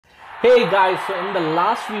Hey guys, so in the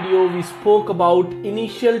last video we spoke about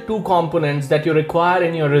initial two components that you require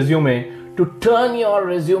in your resume to turn your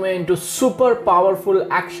resume into super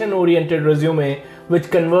powerful action oriented resume which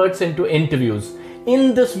converts into interviews.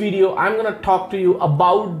 In this video I'm going to talk to you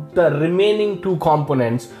about the remaining two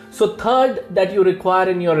components. So third that you require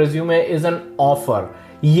in your resume is an offer.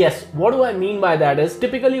 Yes, what do I mean by that is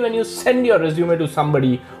typically when you send your resume to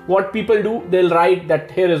somebody, what people do, they'll write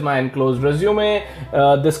that here is my enclosed resume,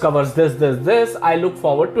 this covers this, I look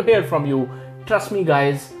forward to hear from you. Trust me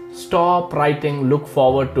guys, stop writing look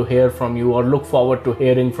forward to hear from you or look forward to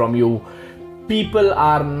hearing from you. People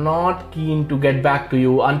are not keen to get back to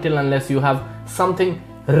you unless you have something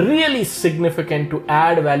really significant to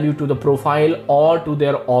add value to the profile or to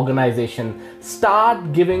their organization.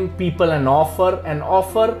 Start giving people an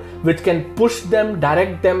offer which can push them,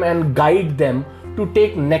 direct them and guide them to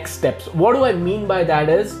take next steps. What do I mean by that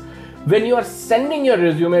is when you are sending your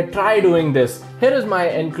resume, try doing this. Here is my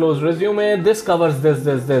enclosed resume, this covers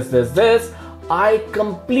this. I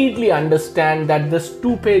completely understand that this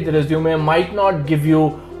 2-page resume might not give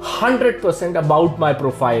you 100% about my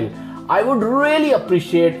profile. I would really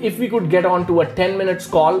appreciate if we could get on to a 10 minutes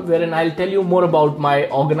call wherein I'll tell you more about my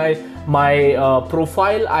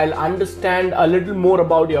profile. I'll understand a little more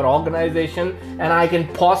about your organization and I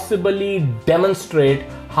can possibly demonstrate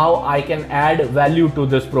how I can add value to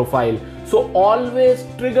this profile. So always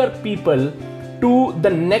trigger people to the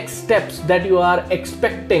next steps that you are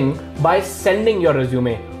expecting by sending your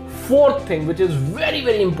resume. Fourth thing, which is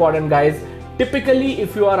very important guys, typically,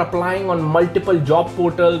 if you are applying on multiple job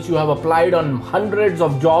portals, you have applied on hundreds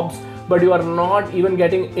of jobs, but you are not even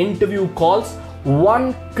getting interview calls.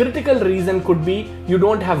 One critical reason could be you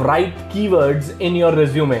don't have right keywords in your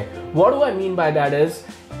resume. What do I mean by that is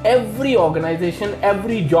every organization,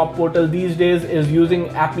 every job portal these days is using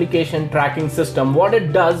application tracking system. What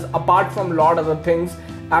it does, apart from a lot of other things,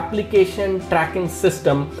 application tracking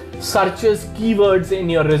system searches keywords in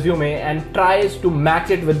your resume and tries to match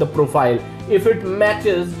it with the profile. If it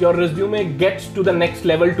matches, your resume gets to the next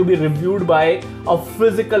level to be reviewed by a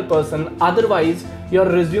physical person. Otherwise, your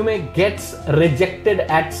resume gets rejected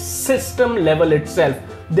at system level itself.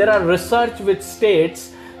 There are research which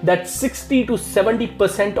states that 60 to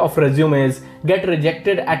 70% of resumes get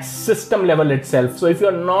rejected at system level itself. So if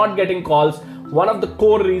you're not getting calls, one of the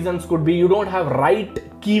core reasons could be you don't have right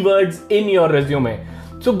keywords in your resume.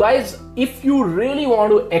 So guys, if you really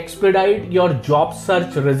want to expedite your job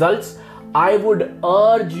search results, I would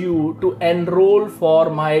urge you to enroll for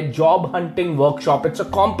my job hunting workshop. It's a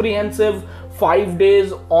comprehensive 5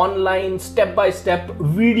 days online step-by-step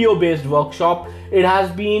video-based workshop. It has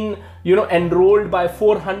been enrolled by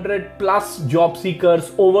 400 plus job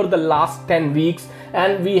seekers over the last 10 weeks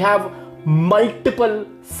and we have multiple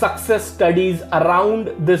success studies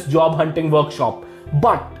around this job hunting workshop.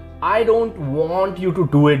 But I don't want you to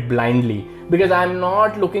do it blindly because I'm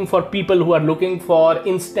not looking for people who are looking for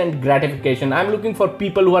instant gratification. I'm looking for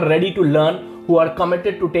people who are ready to learn, who are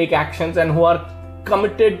committed to take actions and who are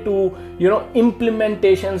committed to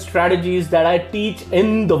implementation strategies that I teach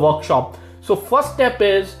in the workshop. So first step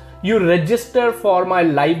is you register for my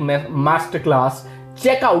live masterclass.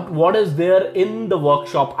 Check out what is there in the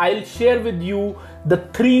workshop. I'll share with you the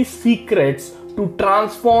 3 secrets to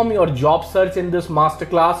transform your job search in this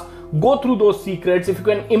masterclass. Go through those secrets. If you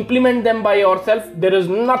can implement them by yourself, there is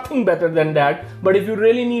nothing better than that. But if you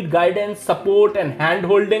really need guidance, support and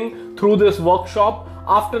hand-holding through this workshop,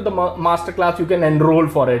 after the masterclass, you can enroll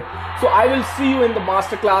for it. So I will see you in the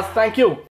masterclass. Thank you.